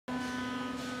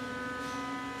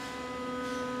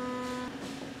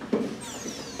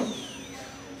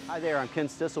Hi there, I'm Ken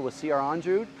Stissel with CR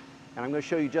Onsrud, and I'm going to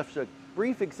show you just a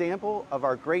brief example of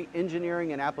our great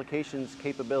engineering and applications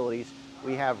capabilities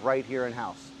we have right here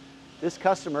in-house. This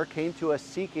customer came to us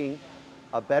seeking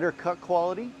a better cut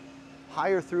quality,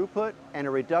 higher throughput, and a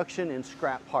reduction in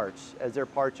scrap parts, as their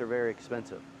parts are very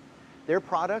expensive. Their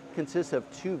product consists of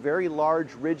two very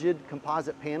large rigid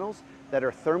composite panels that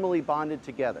are thermally bonded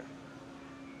together.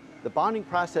 The bonding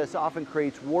process often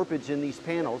creates warpage in these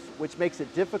panels, which makes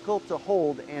it difficult to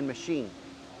hold and machine.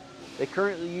 They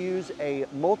currently use a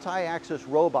multi-axis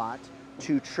robot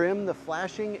to trim the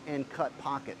flashing and cut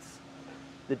pockets.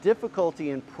 The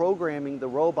difficulty in programming the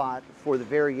robot for the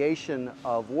variation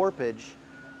of warpage,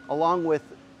 along with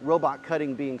robot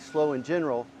cutting being slow in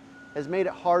general, has made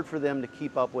it hard for them to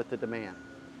keep up with the demand.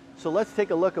 So let's take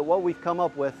a look at what we've come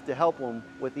up with to help them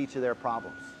with each of their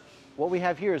problems. What we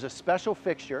have here is a special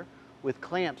fixture with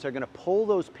clamps that are going to pull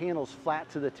those panels flat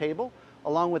to the table,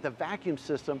 along with a vacuum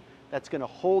system that's going to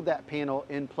hold that panel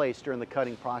in place during the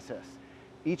cutting process.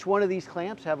 Each one of these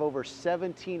clamps have over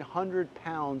 1,700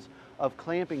 pounds of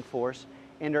clamping force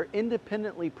and are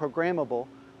independently programmable,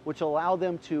 which allow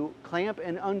them to clamp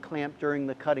and unclamp during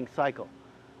the cutting cycle.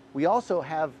 We also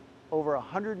have over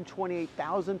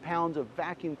 128,000 pounds of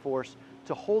vacuum force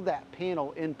to hold that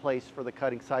panel in place for the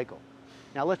cutting cycle.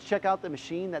 Now let's check out the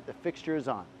machine that the fixture is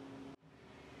on.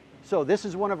 So this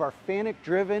is one of our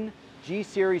FANUC-driven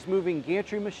G-Series moving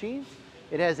gantry machines.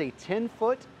 It has a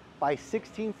 10-foot by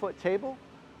 16-foot table.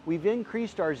 We've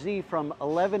increased our Z from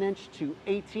 11-inch to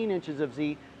 18 inches of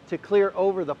Z to clear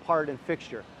over the part and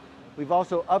fixture. We've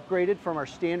also upgraded from our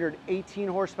standard 18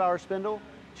 horsepower spindle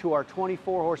to our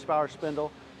 24 horsepower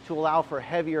spindle to allow for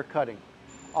heavier cutting.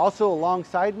 Also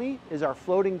alongside me is our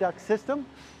floating duct system,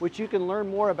 which you can learn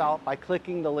more about by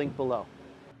clicking the link below.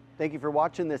 Thank you for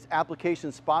watching this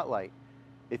application spotlight.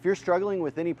 If you're struggling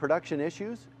with any production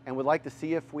issues and would like to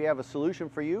see if we have a solution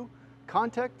for you,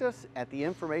 contact us at the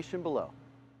information below.